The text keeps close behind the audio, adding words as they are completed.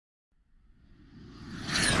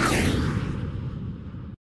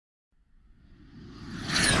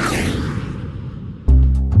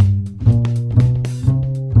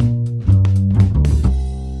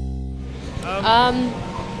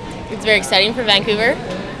very exciting for Vancouver,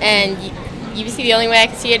 and Ubyssey, the only way I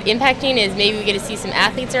can see it impacting is maybe we get to see some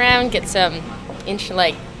athletes around, get to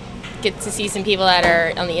see some people that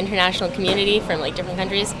are on the international community from like different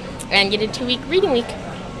countries, and get a 2-week reading week.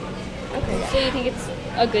 Okay, so you think it's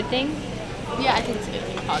a good thing? Yeah, I think it's a good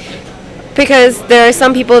thing, positive. Because there are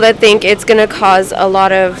some people that think it's going to cause a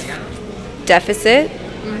lot of deficit.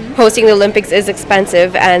 Hosting the Olympics is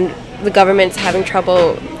expensive, and the government's having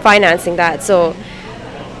trouble financing that. So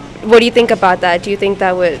what do you think about that? Do you think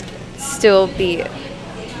that would still be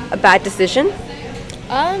a bad decision?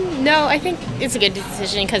 No, I think it's a good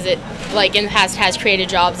decision because it, like, in the past has created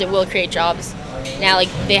jobs. It will create jobs. Now, like,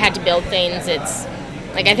 they had to build things. It's,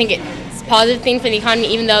 like, I think it's a positive thing for the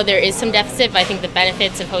economy, even though there is some deficit. But I think the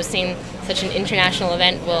benefits of hosting such an international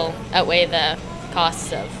event will outweigh the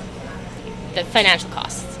costs of the financial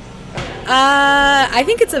costs. I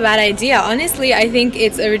think it's a bad idea. Honestly, I think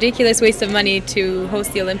it's a ridiculous waste of money to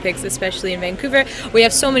host the Olympics, especially in Vancouver. We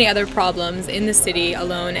have so many other problems in the city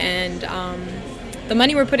alone, and the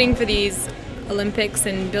money we're putting for these Olympics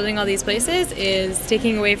and building all these places is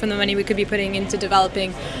taking away from the money we could be putting into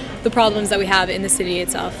developing the problems that we have in the city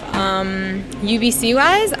itself.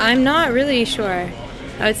 UBC-wise, I'm not really sure.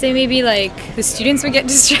 I would say maybe like the students would get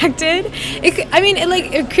distracted.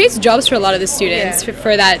 It creates jobs for a lot of the students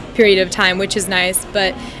for that period of time, which is nice.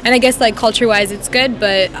 And I guess like culture-wise, it's good.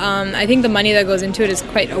 But I think the money that goes into it is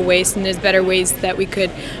quite a waste, and there's better ways that we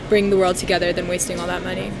could bring the world together than wasting all that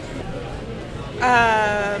money.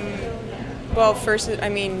 Well, first,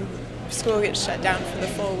 school gets shut down for the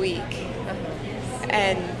full week.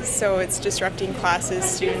 And so it's disrupting classes.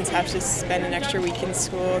 Students have to spend an extra week in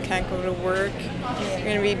school, can't go to work. You're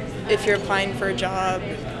going to be, if you're applying for a job,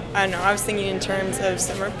 I don't know, I was thinking in terms of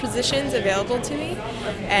summer positions available to me,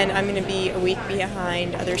 and I'm going to be a week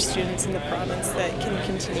behind other students in the province that can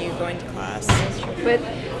continue going to class. But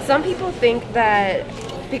some people think that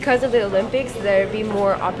because of the Olympics, there'd be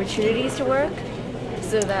more opportunities to work,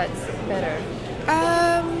 so that's better.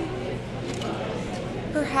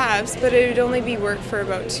 Perhaps, but it would only be work for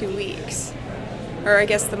about 2 weeks, or I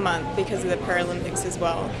guess the month, because of the Paralympics as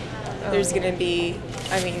well. There's going to be,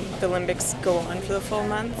 the Olympics go on for the full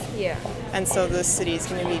month. Yeah. And so the city's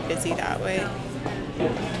going to be busy that way. I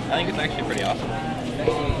think it's actually pretty awesome.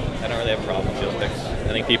 I don't really have a problem with the Olympics. I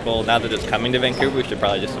think people, now that it's coming to Vancouver, we should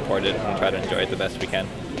probably just support it and try to enjoy it the best we can.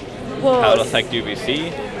 Well, how it'll affect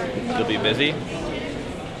UBC, it'll be busy.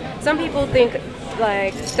 Some people think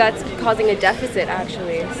like that's causing a deficit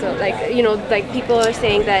actually. So people are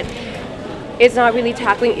saying that it's not really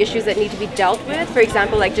tackling issues that need to be dealt with. For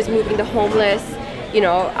example, like just moving the homeless,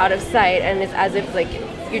 out of sight, and it's as if like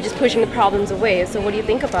you're just pushing the problems away. So what do you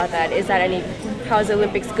think about that? How is the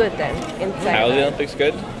Olympics good then? How is the Olympics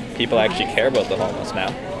good? People actually care about the homeless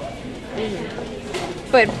now.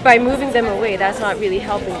 But by moving them away, that's not really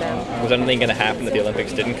helping them. Was anything going to happen if the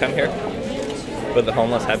Olympics didn't come here? Would the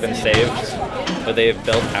homeless have been saved? Would they have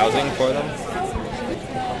built housing for them?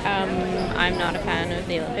 I'm not a fan of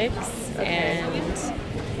the Olympics, and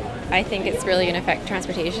I think it's really going to affect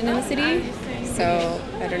transportation in the city. So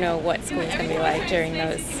I don't know what school is going to be like during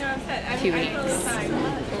those few weeks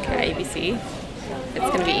at UBC. It's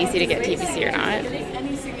going to be easy to get to UBC or not.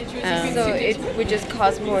 So it would just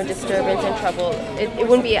cause more disturbance and trouble. It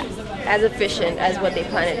wouldn't be as efficient as what they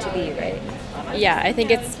plan it to be, right? Yeah, I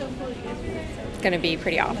think it's going to be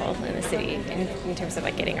pretty awful in the city in terms of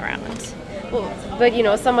like getting around. Well, but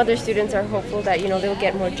some other students are hopeful that they'll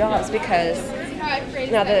get more jobs because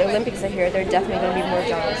now the Olympics are here. There are definitely going to be more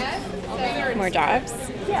jobs. More jobs?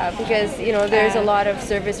 Yeah, because there's a lot of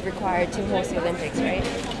service required to host the Olympics, right?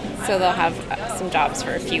 So they'll have some jobs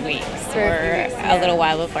for a few weeks or a little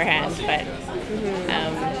while beforehand, but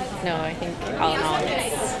no, I think all in all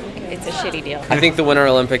it's a shitty deal. I think the Winter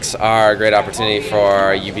Olympics are a great opportunity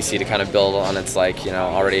for UBC to kind of build on its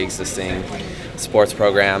already existing sports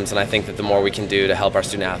programs, and I think that the more we can do to help our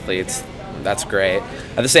student athletes, that's great.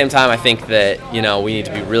 At the same time, I think that we need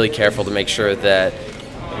to be really careful to make sure that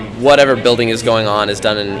whatever building is going on is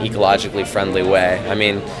done in an ecologically friendly way.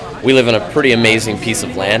 We live in a pretty amazing piece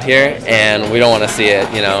of land here, and we don't want to see it,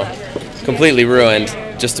 completely ruined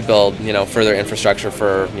just to build, further infrastructure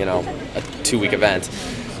for, a 2-week event.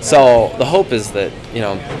 So the hope is that,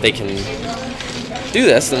 they can do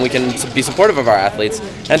this and we can be supportive of our athletes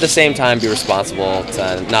and at the same time be responsible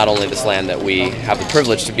to not only this land that we have the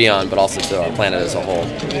privilege to be on, but also to our planet as a whole.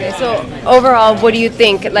 So overall, what do you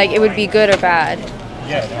think? Like, it would be good or bad?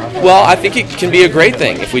 Well, I think it can be a great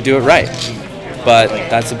thing if we do it right. But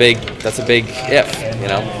that's a big if, So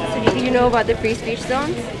do you know about the free speech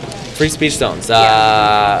zones? Free speech zones.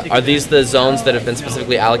 Are these the zones that have been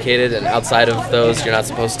specifically allocated, and outside of those, you're not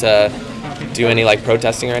supposed to do any like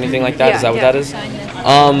protesting or anything like that? Yeah, Is that what that is?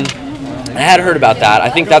 I had heard about that. I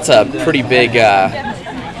think that's a pretty big.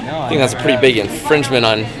 Infringement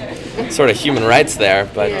on sort of human rights there.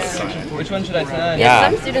 But Which one should I sign? Yeah,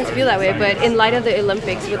 some students feel that way, but in light of the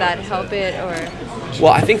Olympics, would that help it, or?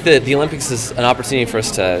 Well, I think that the Olympics is an opportunity for us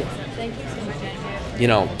to,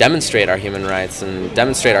 demonstrate our human rights and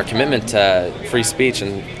demonstrate our commitment to free speech,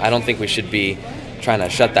 and I don't think we should be trying to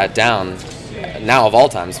shut that down now of all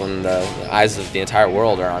times when the eyes of the entire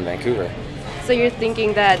world are on Vancouver. So you're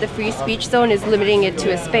thinking that the free speech zone is limiting it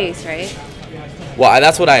to a space, right? Well,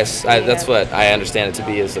 that's what I understand it to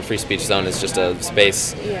be. Is the free speech zone is just a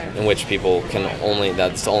space in which people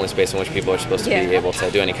that's the only space in which people are supposed to be able to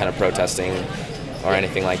do any kind of protesting or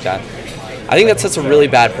anything like that. I think that sets a really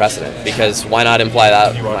bad precedent, because why not imply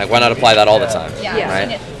that? Like, why not apply that all the time?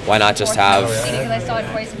 Right? Why not just have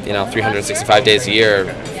 365 days a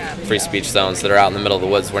year free speech zones that are out in the middle of the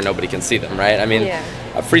woods where nobody can see them, right? I mean,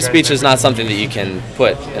 free speech is not something that you can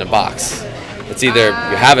put in a box. It's either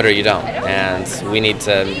you have it or you don't, and we need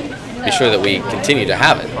to be sure that we continue to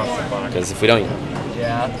have it, because if we don't,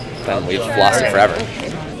 then we've lost it forever.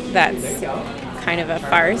 That's kind of a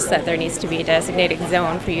farce, that there needs to be a designated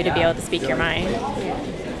zone for you to be able to speak your mind.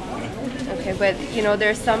 Okay, but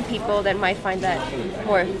there's some people that might find that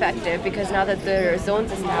more effective, because now that there are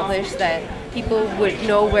zones established, that people would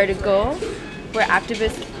know where to go, where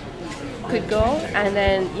activists could go, and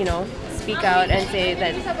then speak out and say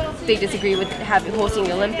that they disagree with hosting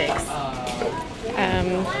the Olympics.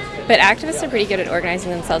 But activists are pretty good at organizing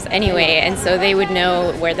themselves anyway, and so they would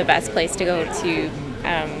know where the best place to go to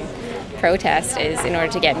protest is in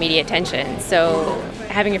order to get media attention. So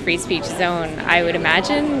having a free speech zone, I would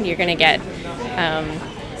imagine you're going to get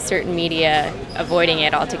certain media avoiding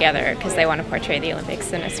it altogether because they want to portray the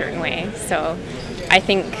Olympics in a certain way. So I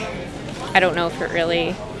don't know if it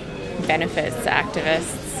really benefits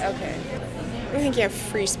activists. Okay. I think you have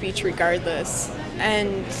free speech regardless,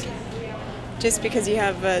 and just because you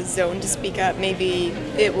have a zone to speak up, maybe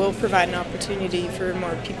it will provide an opportunity for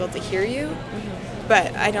more people to hear you,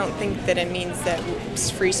 but I don't think that it means that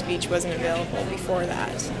free speech wasn't available before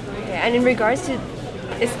that. Okay. And in regards to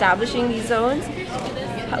establishing these zones,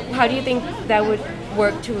 how do you think that would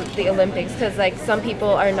work to the Olympics? Because some people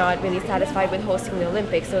are not really satisfied with hosting the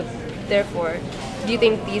Olympics, so therefore, do you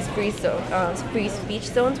think these free speech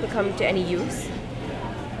zones would come to any use?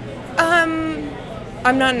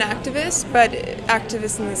 I'm not an activist, but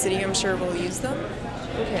activists in the city, I'm sure, will use them.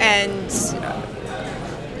 Okay. And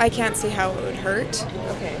I can't see how it would hurt.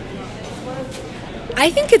 Okay.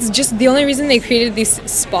 I think it's just the only reason they created these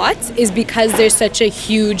spots is because there's such a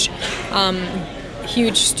huge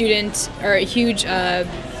student, or a huge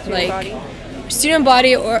student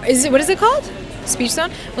body, or what is it called? Speech zone?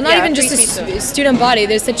 Well, not even just a student body.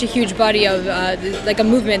 There's such a huge body of a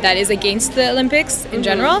movement that is against the Olympics in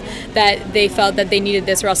general, that they felt that they needed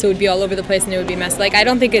this, or else it would be all over the place and it would be a mess. I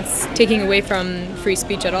don't think it's taking away from free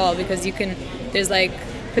speech at all, because there's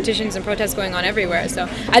petitions and protests going on everywhere. So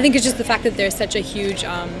I think it's just the fact that there's such a huge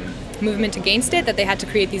movement against it that they had to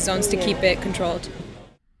create these zones to keep it controlled.